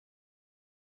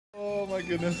Oh my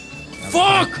goodness.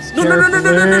 Fuck! No.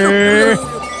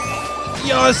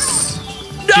 Yes!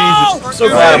 No! Jesus. So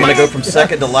glad I'm gonna go from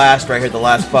second to last right here, the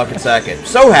last fucking second.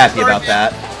 So happy about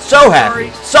that. So happy.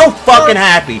 So fucking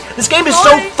happy. This game is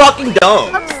so fucking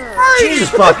dumb. Jesus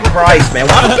fucking Christ, man.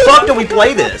 Why the fuck do we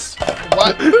play this?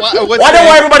 Why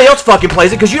don't everybody else fucking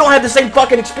plays it? Because you don't have the same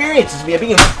fucking experience as me of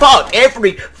being fucked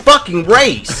every fucking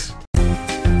race.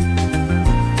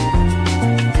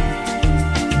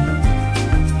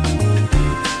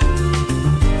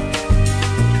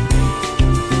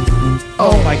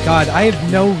 Oh my god, I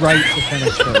have no right to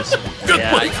finish first.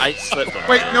 Yeah, I slipped on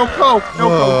Wait, no coke. No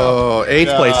coke. Oh,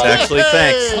 8th place, actually.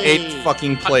 Thanks. 8th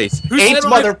fucking place. 8th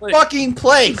motherfucking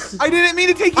place. I didn't mean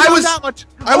to take you down that much.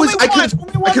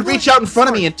 I could reach out in front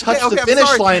of me and touch the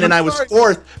finish line, and I was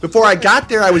 4th. Before I got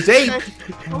there, I was 8th.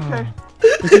 Okay.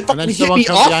 And then hit me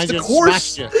off the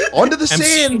course onto the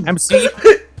sand. MC,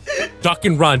 duck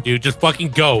and run, dude. Just fucking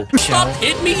go. Stop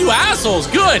hitting me, you assholes.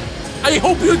 Good. I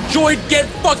hope you enjoyed getting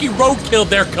fucking roadkill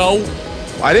there, Co.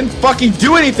 I didn't fucking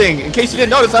do anything. In case you didn't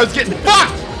notice, I was getting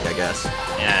fucked. I guess.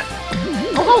 Yeah.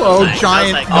 Oh, hello,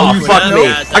 giant. Oh, fuck me.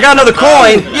 I got another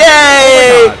coin.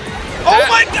 Yay! Oh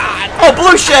my god! Oh,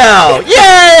 blue shell!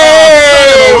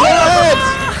 Yay!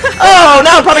 Oh,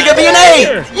 now I'm probably gonna be an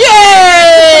 8!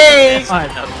 Yay!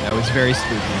 That was very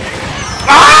spooky.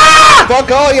 Ah!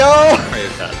 Fuck all y'all!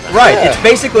 Right, it's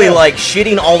basically like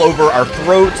shitting all over our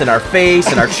throats and our face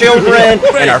and our children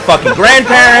and our fucking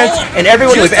grandparents and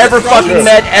everyone we've ever fucking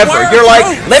met ever. You're like,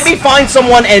 let me find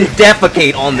someone and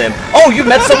defecate on them. Oh, you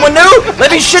met someone new?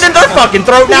 Let me shit in their fucking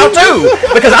throat now too!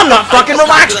 Because I'm not fucking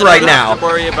relaxed right now.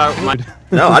 Worry about my.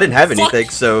 No, I didn't have anything,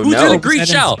 so Who no. did a green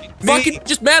shell? Fucking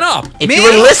just man up. If you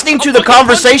were listening to the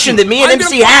conversation that me and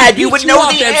MC had, you would know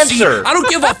the answer. I don't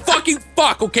give a fucking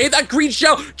fuck, okay? That green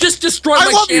shell just destroyed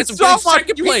my chance of getting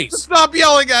second place. Stop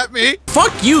yelling at me.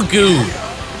 Fuck you, Goo.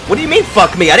 What do you mean,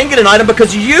 fuck me? I didn't get an item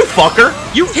because of you, fucker.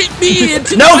 You hit me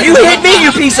into No, you hit me,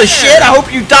 you piece of shit. I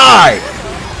hope you die.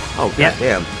 Oh,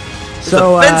 goddamn.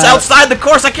 So, There's a fence outside the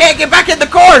course. I can't get back in the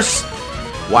course.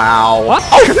 Wow. What?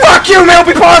 Oh, fuck you, man. I'll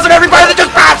be pausing everybody that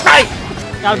just passed me.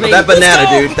 That banana,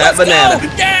 dude. That banana.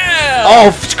 Yeah.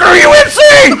 Oh, screw you, MC.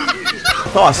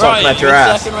 Oh, I saw him at your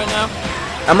ass. Right now?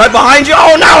 I'm right behind you.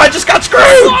 Oh, no, I just got screwed.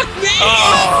 Fuck me.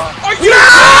 Are you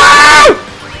No!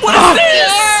 What is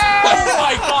this? Oh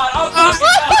my god.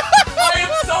 I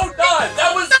am so done.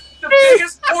 That was the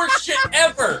biggest horseshit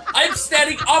ever. I'm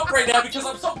standing up right now because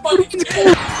I'm so fucking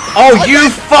pissed. Oh,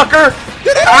 you fucker.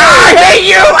 I hate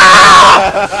you.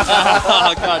 Ah!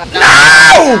 Oh god.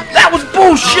 No! That was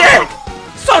bullshit.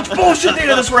 Such bullshit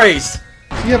into this race.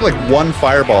 You have like one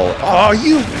fireball. Oh,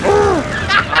 you.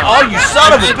 Oh, you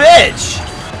son of a bitch.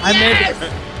 I made it.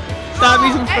 Stop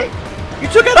me some. You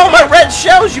took out all my red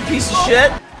shells, you piece of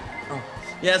shit.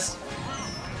 Yes.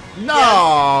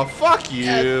 No, fuck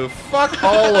you. Fuck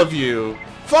all of you.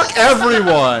 Fuck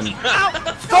everyone.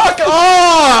 Fuck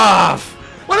off.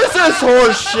 What is this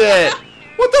horse shit?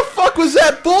 What the fuck was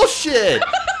that bullshit?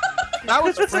 That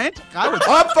was frantic. I'm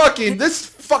fucking this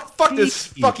fuck this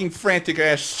fucking frantic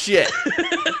ass shit.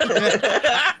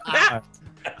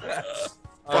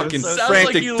 Fucking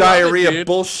frantic diarrhea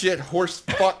bullshit horse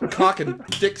fuck cock and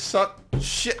dick suck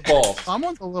shit ball.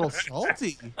 Someone's a little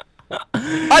salty.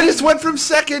 I just went from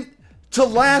second to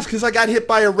last because I got hit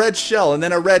by a red shell and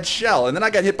then a red shell and then I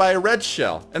got hit by a red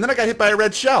shell and then I got hit by a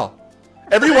red shell.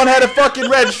 Everyone had a fucking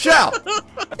red shell.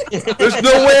 There's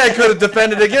no way I could have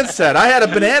defended against that. I had a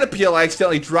banana peel I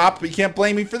accidentally dropped, but you can't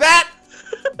blame me for that.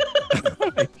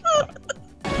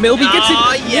 Milby gets it.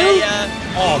 Oh yeah.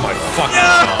 Oh my fucking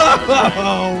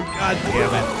Oh, god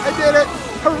damn it. I did it.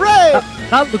 Hooray.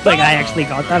 That looked like I actually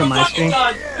got that on my fucking screen.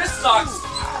 god. This sucks.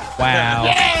 Wow.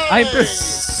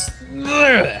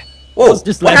 Whoa,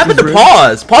 Just what left happened his to room.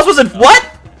 Pause? Pause was in what?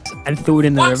 And threw it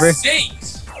in the river. Fuck's sakes.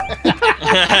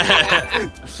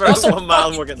 First 1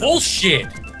 mile we're gonna. Bullshit.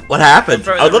 What happened?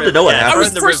 Throw it in I'd the love to know what river. I happened. was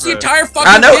in the first the river. entire fucking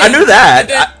I know, I game, knew that. and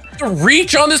then the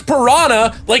reach on this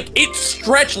piranha, like, it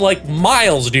stretched like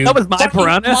miles, dude. That was my Fucking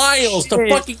piranha? miles to Shit.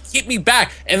 fucking hit me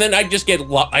back, and then I just get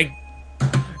I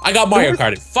got Mario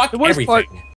Karted. Fuck the worst everything. part-